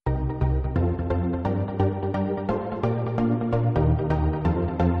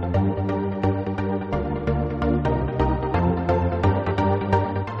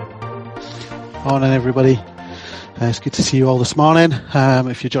Morning, everybody. It's good to see you all this morning.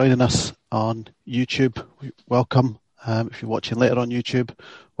 If you're joining us on YouTube, welcome. If you're watching later on YouTube,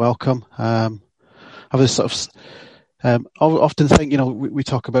 welcome. I was often think, we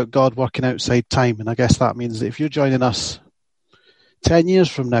talk about God working outside time, and I guess that means that if you're joining us 10 years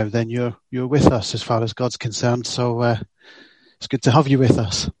from now, then you're with us as far as God's concerned. So it's good to have you with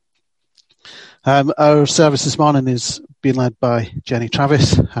us. Our service this morning is being led by Jenny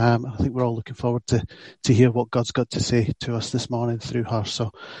Travis. I think we're all looking forward to hear what God's got to say to us this morning through her.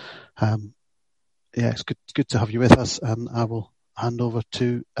 So, it's good to have you with us, and I will hand over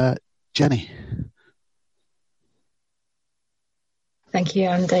to Jenny. Thank you,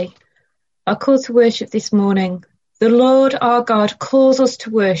 Andy. Our call to worship this morning. The Lord our God calls us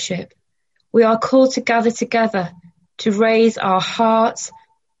to worship. We are called to gather together to raise our hearts,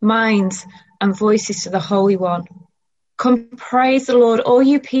 minds, and voices to the Holy One. Come praise the Lord, all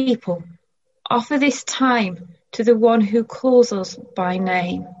you people. Offer this time to the one who calls us by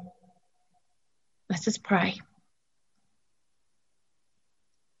name. Let us pray.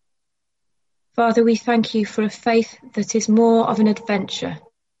 Father, we thank you for a faith that is more of an adventure,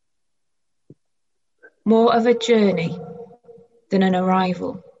 more of a journey than an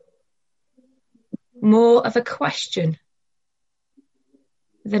arrival, more of a question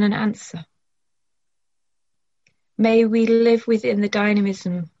than an answer. May we live within the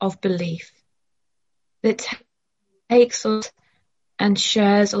dynamism of belief that takes us and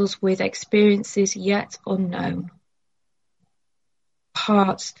shares us with experiences yet unknown,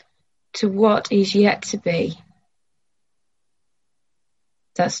 hearts to what is yet to be,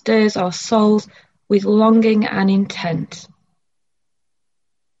 that stirs our souls with longing and intent.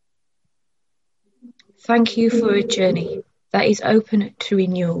 Thank you for a journey that is open to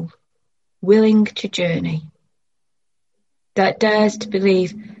renewal, willing to journey, that dares to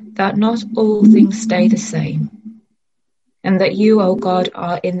believe that not all things stay the same, and that you, O God,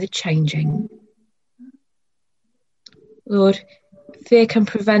 are in the changing. Lord, fear can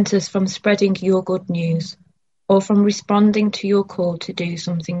prevent us from spreading your good news or from responding to your call to do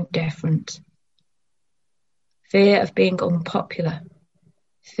something different. Fear of being unpopular,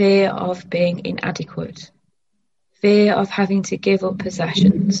 fear of being inadequate, fear of having to give up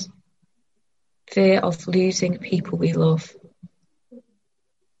possessions, fear of losing people we love,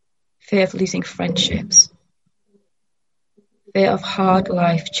 fear of losing friendships, fear of hard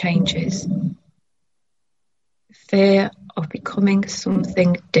life changes, fear of becoming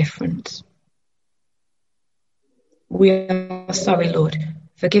something different. We are sorry, Lord,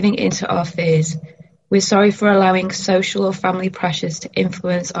 for giving into our fears. We're sorry for allowing social or family pressures to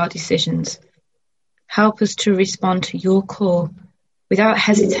influence our decisions. Help us to respond to your call without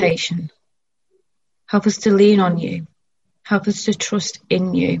hesitation. Help us to lean on you. Help us to trust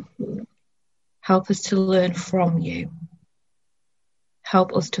in you. Help us to learn from you.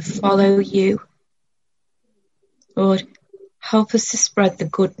 Help us to follow you. Lord, help us to spread the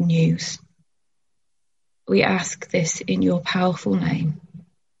good news. We ask this in your powerful name.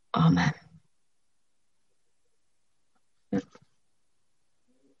 Amen.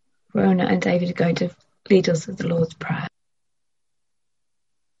 Rona and David are going to lead us with the Lord's Prayer.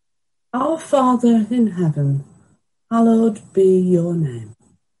 Our Father in heaven, hallowed be your name.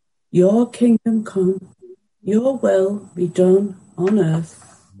 Your kingdom come, your will be done on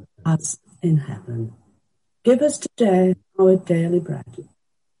earth as in heaven. Give us today our daily bread.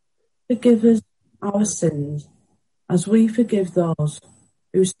 Forgive us our sins as we forgive those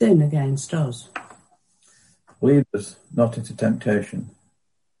who sin against us. Lead us not into temptation,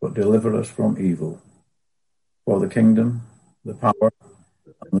 but deliver us from evil. For the kingdom, the power,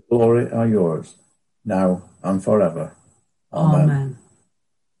 and the glory are yours, now and forever. Amen. Amen.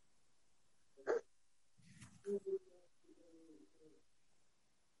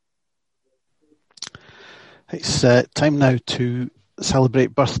 It's time now to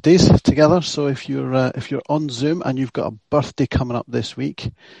celebrate birthdays together. So if you're on Zoom and you've got a birthday coming up this week,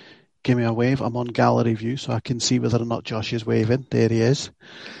 give me a wave. I'm on gallery view, so I can see whether or not Josh is waving. There he is.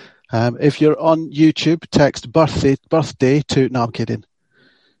 If you're on YouTube, text birthday to. No, I'm kidding.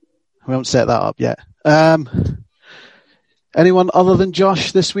 We haven't set that up yet. Anyone other than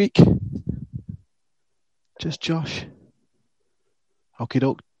Josh this week? Just Josh. Okie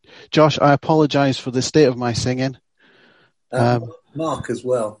doke. Josh, I apologise for the state of my singing. Mark as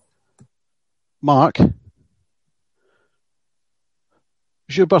well. Mark?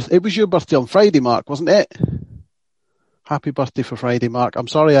 It was your birthday on Friday, Mark, wasn't it? Happy birthday for Friday, Mark. I'm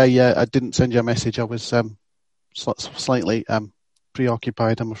sorry I didn't send you a message. I was slightly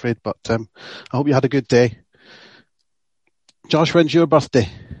preoccupied, I'm afraid, but I hope you had a good day. Josh, when's your birthday?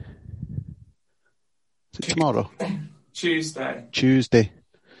 Is it tomorrow? Tuesday.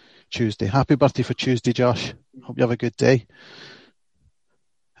 Tuesday. Happy birthday for Tuesday, Josh. Hope you have a good day.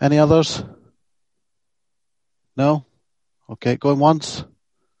 Any others? No? Okay, going once.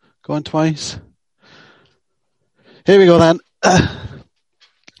 Going twice. Here we go then. I'm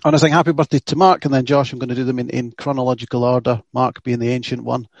going to sing happy birthday to Mark and then Josh. I'm going to do them in chronological order. Mark being the ancient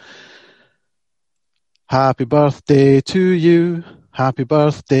one. Happy birthday to you. Happy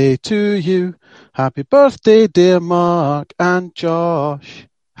birthday to you. Happy birthday, dear Mark and Josh.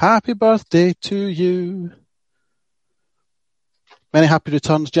 Happy birthday to you. Many happy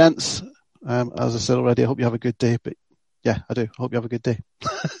returns, gents. As I said already, I hope you have a good day. But yeah, I do. I hope you have a good day.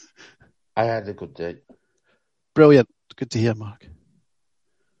 I had a good day. Brilliant. Good to hear, Mark.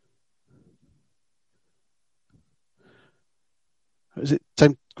 Is it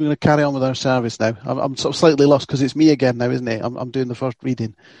time? We're going to carry on with our service now. I'm sort of slightly lost because it's me again now, isn't it? I'm doing the first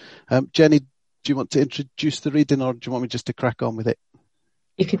reading. Jenny, do you want to introduce the reading or do you want me just to crack on with it?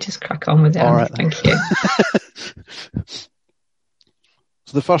 You could just crack on with it. All right, thank you. So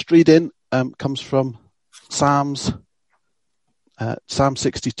the first reading comes from Psalm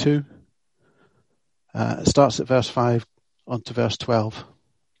 62. It starts at verse 5 on to verse 12.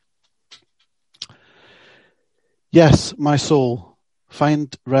 Yes, my soul,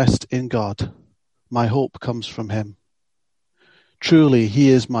 find rest in God. My hope comes from him. Truly, he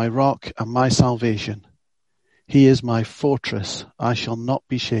is my rock and my salvation. He is my fortress. I shall not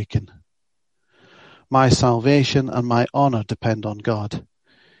be shaken. My salvation and my honor depend on God.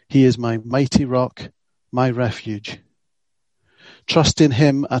 He is my mighty rock, my refuge. Trust in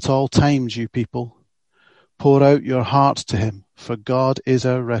him at all times, you people. Pour out your hearts to him, for God is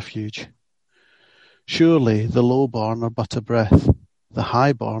our refuge. Surely the lowborn are but a breath, the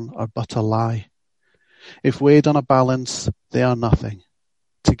highborn are but a lie. If weighed on a balance, they are nothing.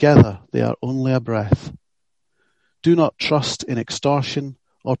 Together they are only a breath. Do not trust in extortion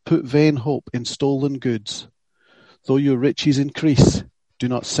or put vain hope in stolen goods. Though your riches increase, do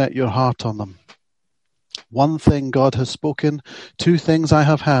not set your heart on them. One thing God has spoken, two things I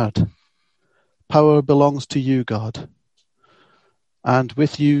have heard. Power belongs to you, God. And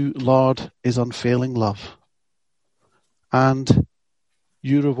with you, Lord, is unfailing love. And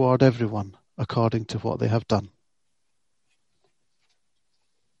you reward everyone according to what they have done.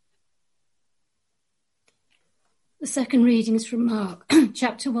 The second reading is from Mark,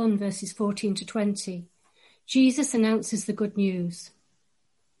 chapter 1, verses 14 to 20. Jesus announces the good news.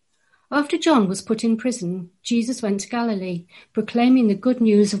 After John was put in prison, Jesus went to Galilee, proclaiming the good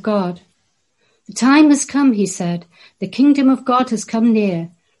news of God. The time has come, he said. The kingdom of God has come near.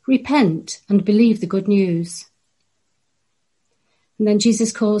 Repent and believe the good news. And then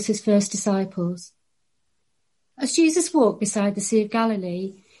Jesus calls his first disciples. As Jesus walked beside the Sea of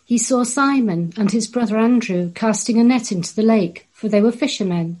Galilee, he saw Simon and his brother Andrew casting a net into the lake, for they were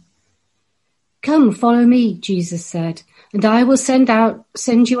fishermen. Come, follow me, Jesus said, and I will send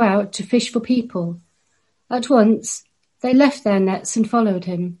you out to fish for people. At once they left their nets and followed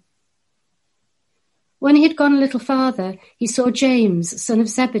him. When he had gone a little farther, he saw James, son of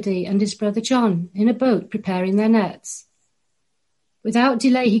Zebedee, and his brother John in a boat preparing their nets. Without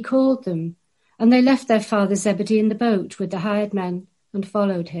delay he called them, and they left their father Zebedee in the boat with the hired men and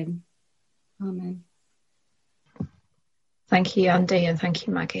followed him. Amen. Thank you, Andy, and thank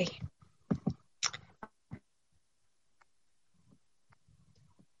you, Maggie.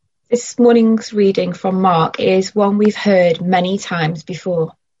 This morning's reading from Mark is one we've heard many times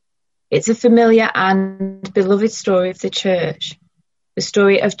before. It's a familiar and beloved story of the church, the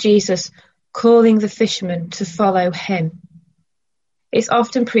story of Jesus calling the fishermen to follow him. It's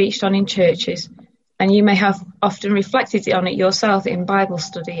often preached on in churches, and you may have often reflected on it yourself in Bible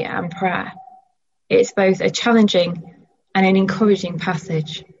study and prayer. It's both a challenging and an encouraging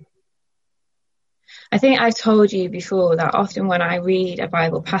passage. I think I've told you before that often when I read a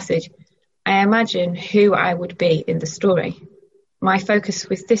Bible passage, I imagine who I would be in the story. My focus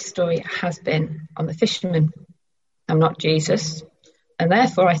with this story has been on the fisherman. I'm not Jesus, and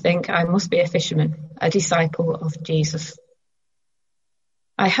therefore I think I must be a fisherman, a disciple of Jesus.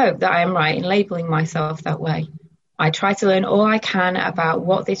 I hope that I am right in labelling myself that way. I try to learn all I can about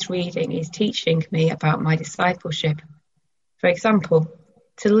what this reading is teaching me about my discipleship. For example,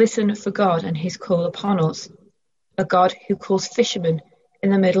 to listen for God and his call upon us, a God who calls fishermen in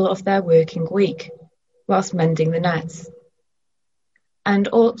the middle of their working week, whilst mending the nets. And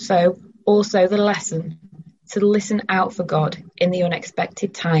also the lesson to listen out for God in the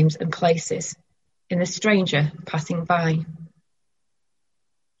unexpected times and places, in the stranger passing by.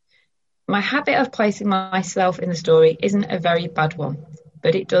 My habit of placing myself in the story isn't a very bad one,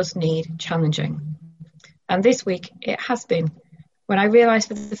 but it does need challenging. And this week it has been, when I realised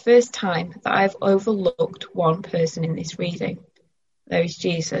for the first time that I've overlooked one person in this reading. There is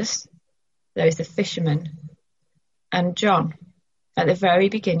Jesus, there is the fisherman, and John. At the very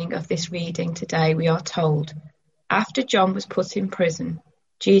beginning of this reading today, we are told, after John was put in prison,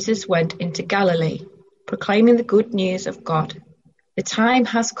 Jesus went into Galilee, proclaiming the good news of God. The time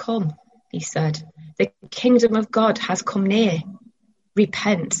has come, he said. The kingdom of God has come near.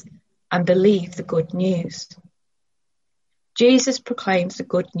 Repent and believe the good news. Jesus proclaims the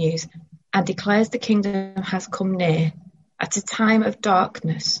good news and declares the kingdom has come near. At a time of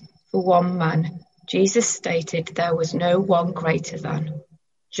darkness for one man, Jesus stated there was no one greater than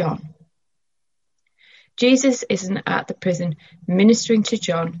John. Jesus isn't at the prison ministering to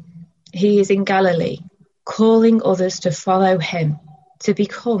John. He is in Galilee, calling others to follow him, to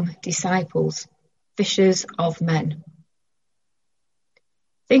become disciples, fishers of men.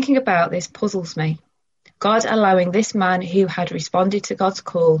 Thinking about this puzzles me. God allowing this man who had responded to God's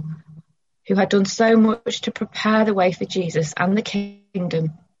call, who had done so much to prepare the way for Jesus and the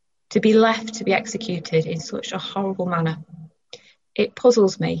kingdom, to be left to be executed in such a horrible manner. It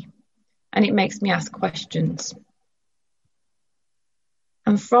puzzles me and it makes me ask questions.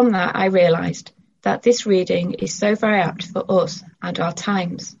 And from that I realised that this reading is so very apt for us and our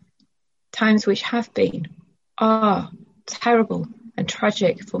times which have been, are terrible and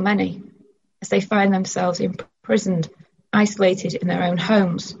tragic for many, as they find themselves imprisoned, isolated in their own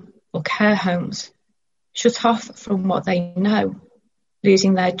homes or care homes, shut off from what they know,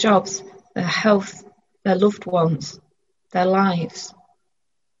 losing their jobs, their health, their loved ones, their lives.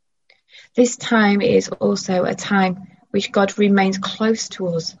 This time is also a time which God remains close to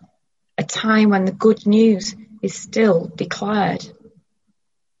us, a time when the good news is still declared.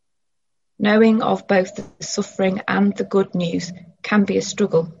 Knowing of both the suffering and the good news can be a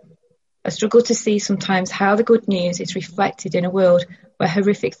struggle to see sometimes how the good news is reflected in a world where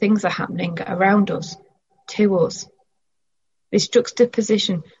horrific things are happening around us, to us. This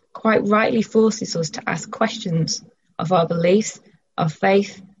juxtaposition quite rightly forces us to ask questions of our beliefs, our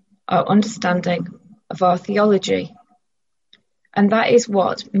faith, our understanding of our theology. And that is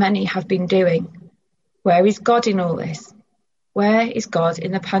what many have been doing. Where is God in all this? Where is God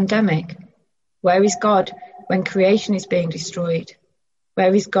in the pandemic? Where is God when creation is being destroyed?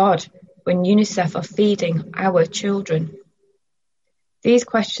 Where is God when UNICEF are feeding our children? These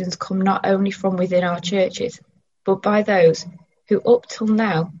questions come not only from within our churches, but by those who up till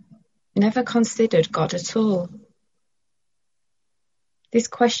now never considered God at all. This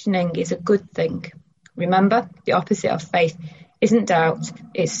questioning is a good thing. Remember, the opposite of faith isn't doubt,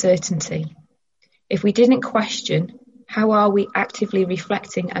 it's certainty. If we didn't question, how are we actively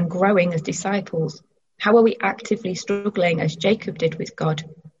reflecting and growing as disciples? How are we actively struggling as Jacob did with God?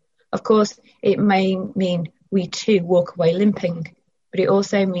 Of course, it may mean we too walk away limping, but it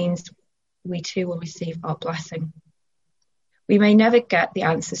also means we too will receive our blessing. We may never get the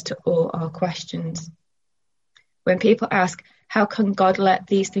answers to all our questions. When people ask, how can God let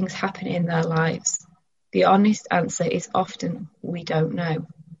these things happen in their lives? The honest answer is often, we don't know.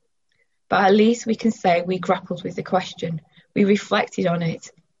 But at least we can say we grappled with the question, we reflected on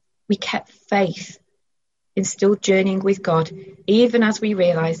it, we kept faith in still journeying with God, even as we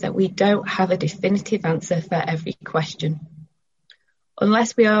realise that we don't have a definitive answer for every question.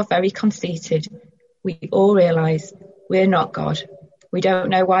 Unless we are very conceited, we all realise we're not God. We don't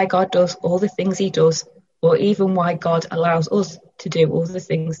know why God does all the things he does, or even why God allows us to do all the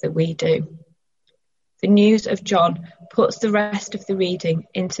things that we do. The news of John puts the rest of the reading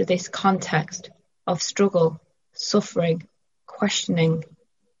into this context of struggle, suffering, questioning,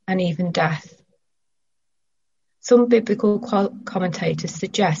 and even death. Some biblical commentators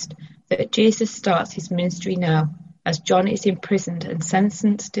suggest that Jesus starts his ministry now as John is imprisoned and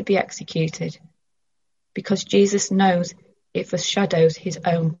sentenced to be executed, because Jesus knows it foreshadows his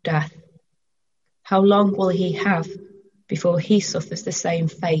own death. How long will he have before he suffers the same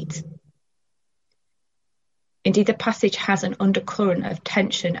fate? Indeed, the passage has an undercurrent of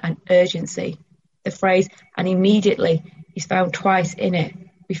tension and urgency. The phrase, and immediately, is found twice in it,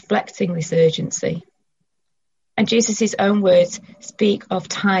 reflecting this urgency. And Jesus' own words speak of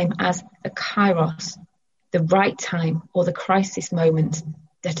time as a kairos, the right time or the crisis moment.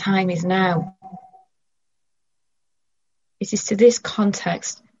 The time is now. It is to this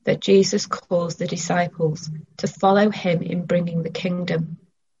context that Jesus calls the disciples to follow him in bringing the kingdom.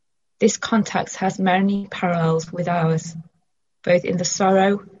 This context has many parallels with ours, both in the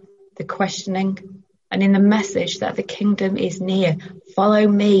sorrow, the questioning, and in the message that the kingdom is near. Follow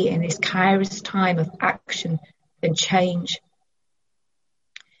me in this kairos time of action and change.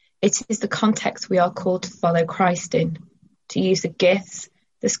 It is the context we are called to follow Christ in, to use the gifts,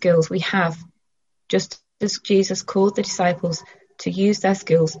 the skills we have, just as Jesus called the disciples to use their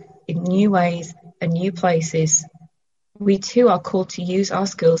skills in new ways and new places. We too are called to use our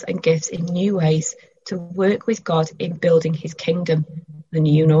skills and gifts in new ways to work with God in building his kingdom, the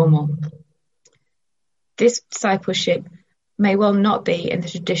new normal. This discipleship may well not be in the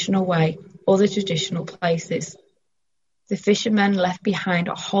traditional way or the traditional places. The fishermen left behind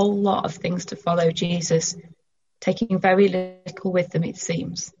a whole lot of things to follow Jesus, taking very little with them, it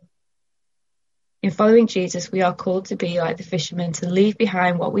seems. In following Jesus, we are called to be like the fishermen, to leave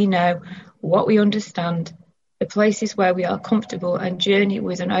behind what we know, what we understand, the places where we are comfortable, and journey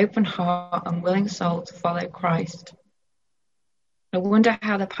with an open heart and willing soul to follow Christ. I wonder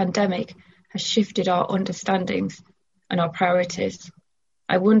how the pandemic has shifted our understandings and our priorities.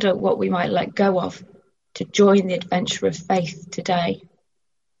 I wonder what we might let go of to join the adventure of faith today.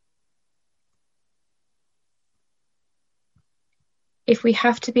 If we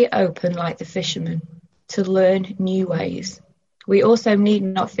have to be open like the fishermen to learn new ways, we also need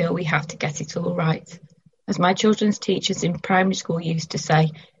not feel we have to get it all right. As my children's teachers in primary school used to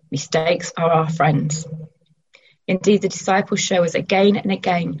say, mistakes are our friends. Indeed, the disciples show us again and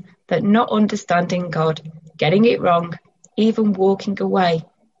again that not understanding God, getting it wrong, even walking away,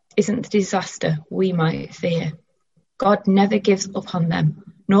 isn't the disaster we might fear. God never gives up on them,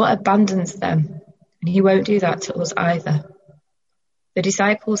 nor abandons them, and he won't do that to us either. The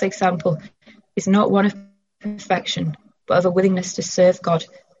disciples' example is not one of perfection, but of a willingness to serve God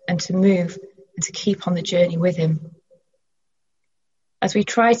and to move and to keep on the journey with him. As we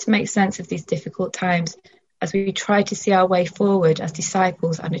try to make sense of these difficult times, as we try to see our way forward as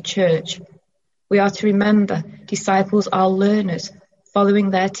disciples and a church, we are to remember disciples are learners following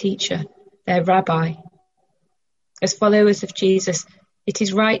their teacher, their rabbi. As followers of Jesus, it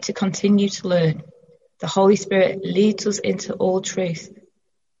is right to continue to learn. The Holy Spirit leads us into all truth,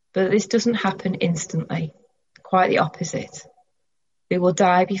 but this doesn't happen instantly. Quite the opposite. We will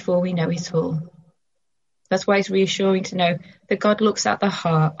die before we know it all. That's why it's reassuring to know that God looks at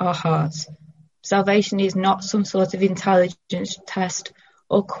our hearts. Salvation is not some sort of intelligence test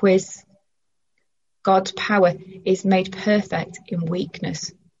or quiz. God's power is made perfect in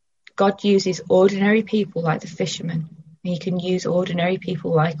weakness. God uses ordinary people like the fishermen, and he can use ordinary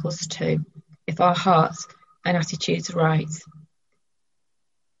people like us too, if our hearts and attitudes are right.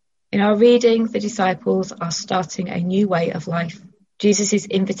 In our reading, the disciples are starting a new way of life. Jesus'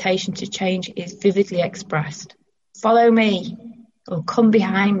 invitation to change is vividly expressed. Follow me, or come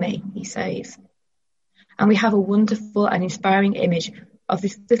behind me, he says. And we have a wonderful and inspiring image of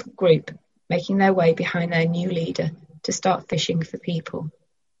this little group making their way behind their new leader to start fishing for people.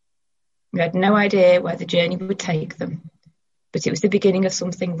 We had no idea where the journey would take them, but it was the beginning of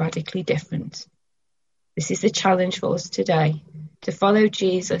something radically different. This is the challenge for us today, to follow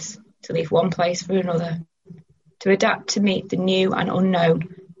Jesus, to leave one place for another, to adapt to meet the new and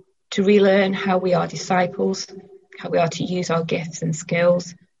unknown, to relearn how we are disciples, how we are to use our gifts and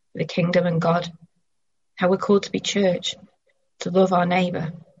skills for the kingdom and God, how we're called to be church, to love our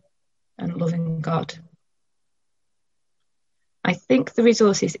neighbour and loving God. I think the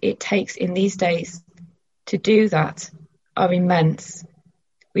resources it takes in these days to do that are immense.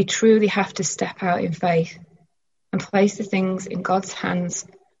 We truly have to step out in faith and place the things in God's hands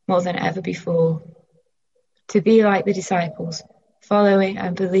more than ever before. To be like the disciples, following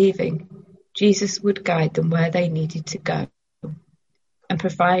and believing Jesus would guide them where they needed to go and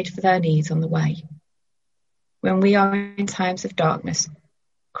provide for their needs on the way. When we are in times of darkness,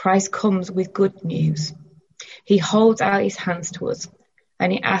 Christ comes with good news. He holds out his hands to us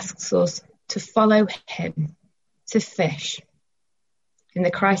and he asks us to follow him, to fish. In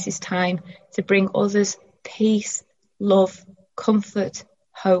the crisis time, to bring others peace, love, comfort,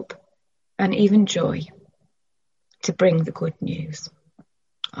 hope, and even joy. To bring the good news.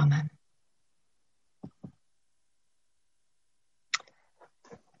 Amen.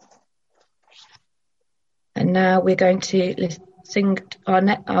 And now we're going to sing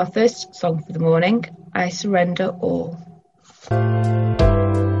our first song for the morning, I Surrender All.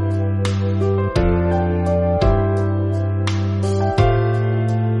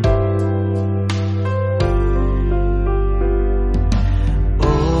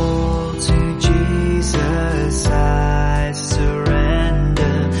 Surrender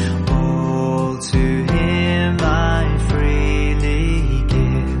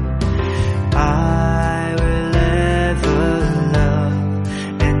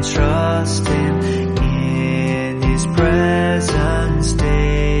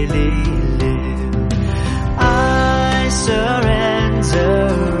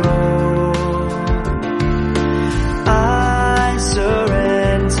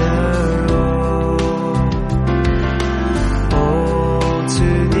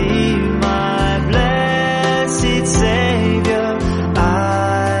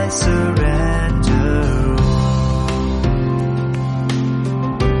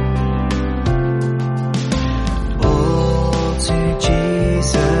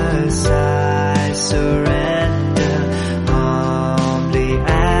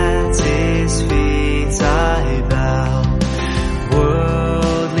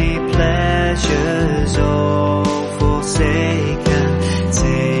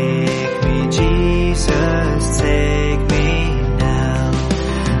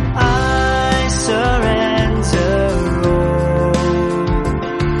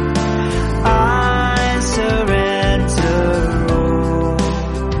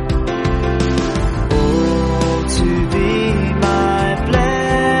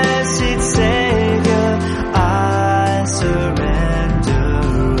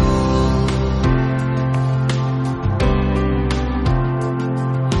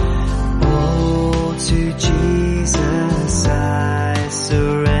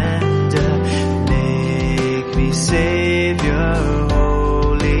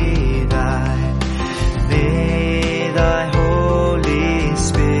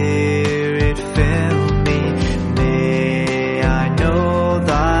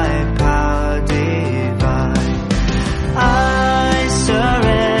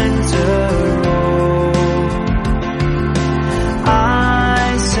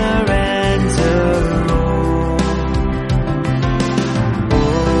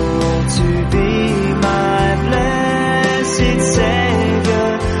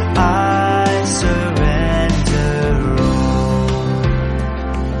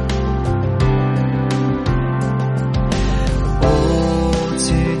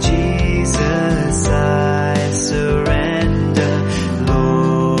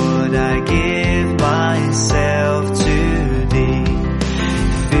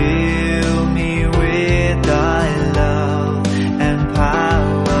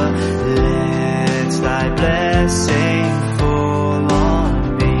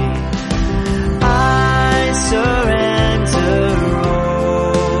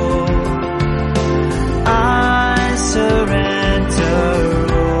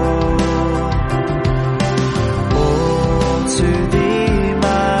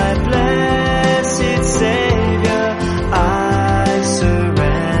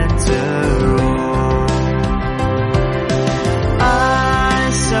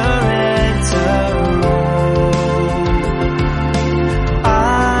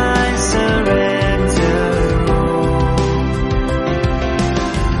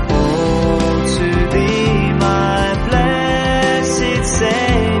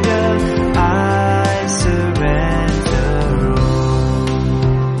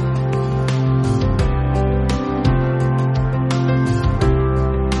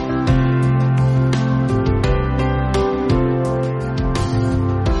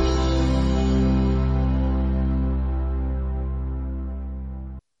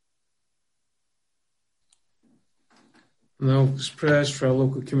Now, there's prayers for our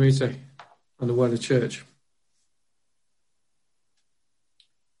local community and the wider church.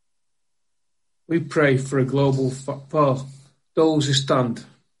 We pray for a global for those who stand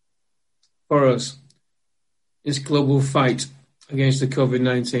for us in this global fight against the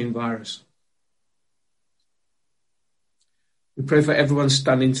COVID-19 virus. We pray for everyone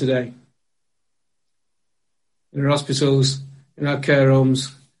standing today in our hospitals, in our care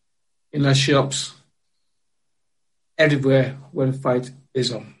homes, in our shops, everywhere where the fight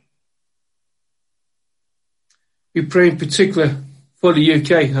is on. We pray in particular for the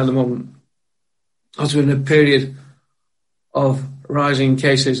UK at the moment, as we're in a period of rising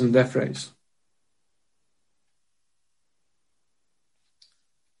cases and death rates.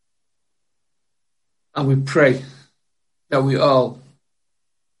 And we pray that we all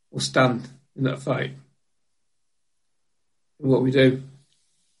will stand in that fight, in what we do,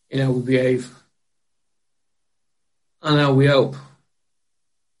 in how we behave, and how we help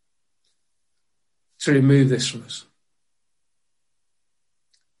to remove this from us.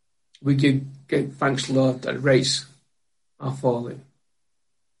 We give thanks, Lord, that rates are falling.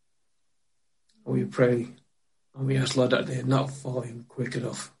 And we pray and we ask, Lord, that they're not falling quick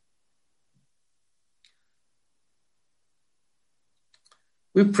enough.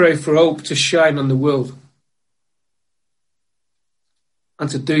 We pray for hope to shine on the world and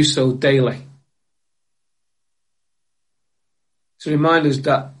to do so daily. To remind us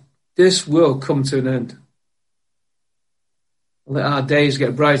that this will come to an end. And let our days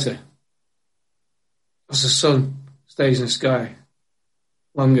get brighter as the sun stays in the sky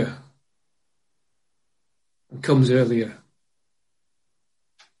longer and comes earlier.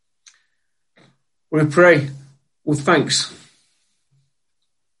 We pray with thanks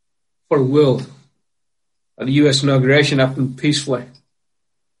for the world that the US inauguration happened peacefully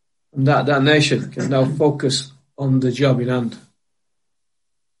and that nation can now focus on the job in hand.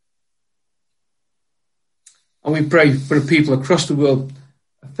 And we pray for the people across the world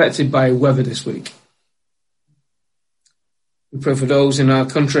affected by weather this week. We pray for those in our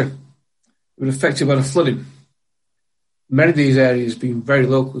country who were affected by the flooding. Many of these areas being very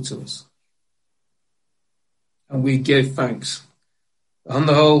local to us. And we give thanks. On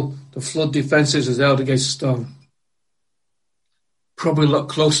the whole, the flood defences as held against the storm. Probably a lot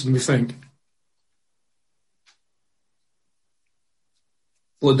closer than we think.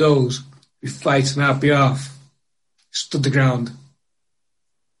 But those who fight on our behalf stood the ground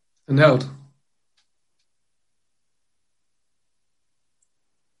and held.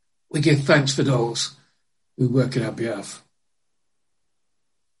 We give thanks for those who work on our behalf.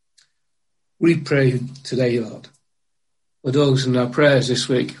 We pray today, Lord, for those in our prayers this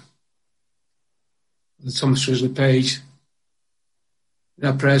week, the Thomas Risley page, in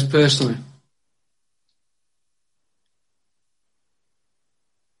our prayers personally.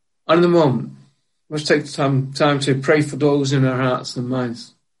 And in the moment, let's take time to pray for those in our hearts and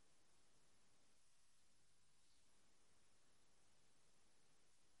minds.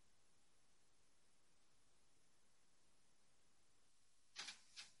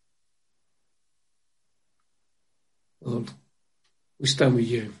 Lord, we stand with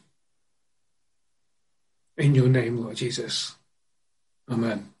you. In your name, Lord Jesus.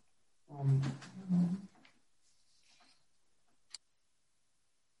 Amen.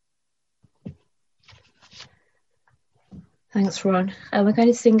 Thanks, Ron. And we're going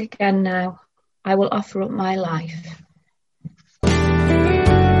to sing again now. I will offer up my life.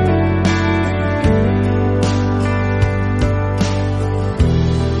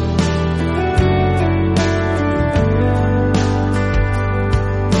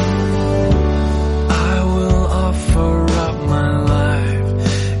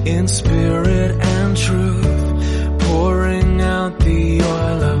 In spirit and truth, pouring out the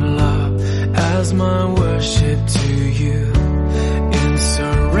oil of love as my worship to you. In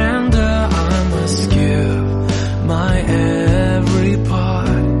surrender I must give my every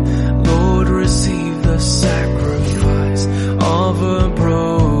part. Lord, receive the sacrifice of a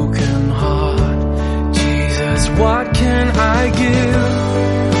broken heart. Jesus, what can I give?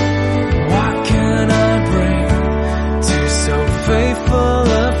 What can I bring to so faithful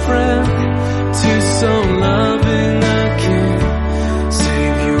a friend, to so loving a King?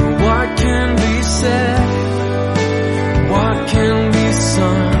 Savior, what can be said? What can be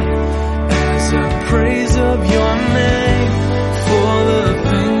sung as a praise of your name for the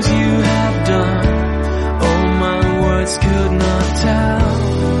things you have done? Oh, my words could not tell,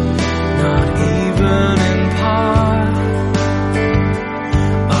 not even in part,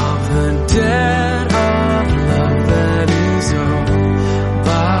 of the debt of love that is owed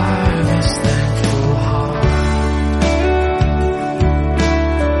by this thankful heart.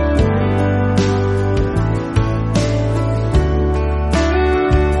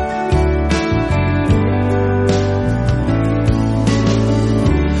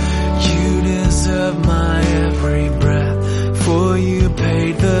 You deserve my every breath, for you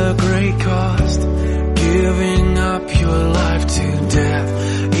paid the great cost, giving up your life to death,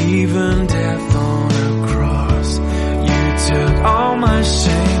 even death on a cross. You took all my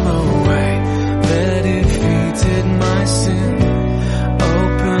shame away, that defeated my sin,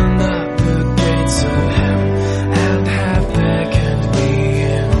 opened up the gates of hell, and have beckoned me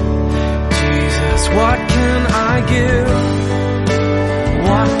in. Jesus, what can I give?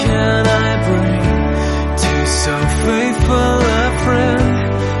 What can I bring to so faithful a friend,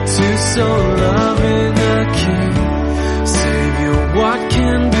 to so loving a King? Savior, what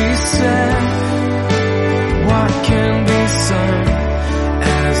can be said? What can be sung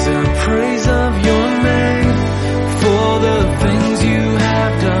as a praise of your name for the things you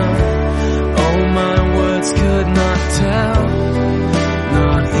have done? Oh, my words could not tell,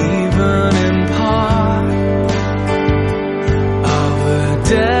 not even in part, of the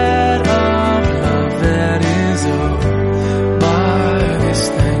debt of love that is owed by this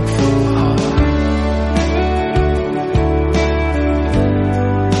thankful heart.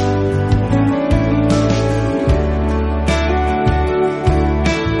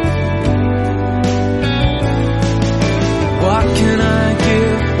 What can I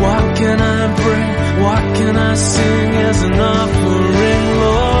give? What can I bring? What can I sing as an offering,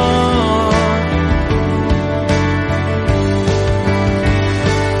 Lord?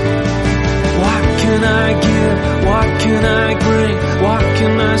 What can I give? What can I bring? What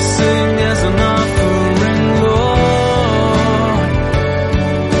can I sing as an offering, Lord?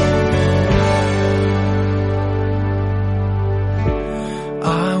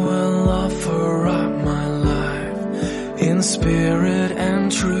 I will offer up my life in spirit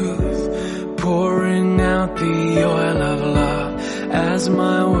and truth, pouring out the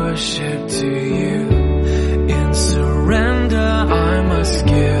my worship to you. In surrender I must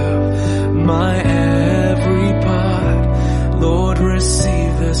give my every part. Lord,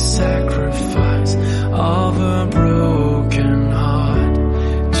 receive the sacrifice of a broken heart.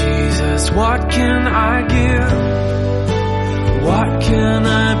 Jesus, what can I give? What can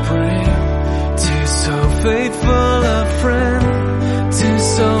I bring to so faithful a friend, to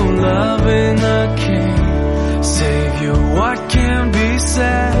so loving a King? Savior, what can be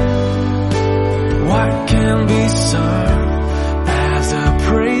said? What can be sung as a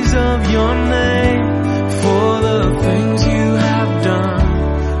praise of your name for the things you have done?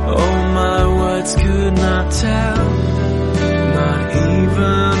 Oh, my words could not tell, not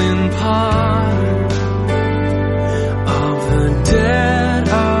even in part, of the debt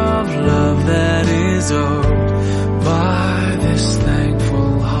of love that is owed by this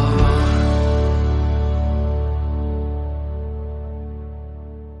thankful heart.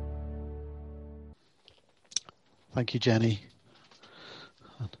 Thank you, Jenny.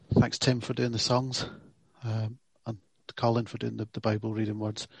 And thanks, Tim, for doing the songs, and Colin for doing the Bible reading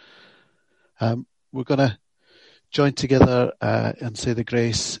words. We're going to join together and say the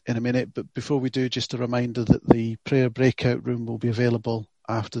grace in a minute, but before we do, just a reminder that the prayer breakout room will be available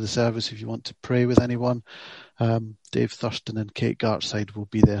after the service if you want to pray with anyone. Dave Thurston and Kate Gartside will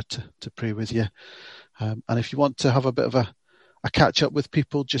be there to pray with you. And if you want to have a bit of a catch up with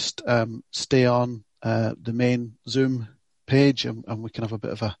people, just stay on the main Zoom page and we can have a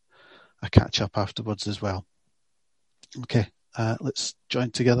bit of a catch up afterwards as well. Okay, let's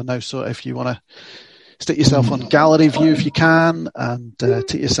join together now. So if you want to stick yourself on gallery view if you can, and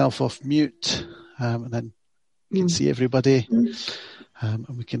take yourself off mute, and then you can see everybody, and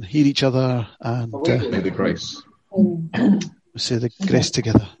we can hear each other, and may the grace. We'll say the grace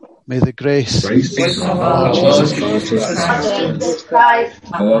together. May the grace of our Lord Jesus Christ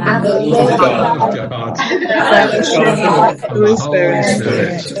and the love of God, the Holy Spirit,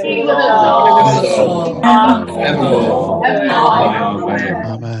 evermore.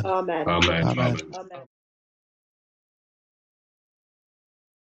 Amen. Amen. Amen. Amen.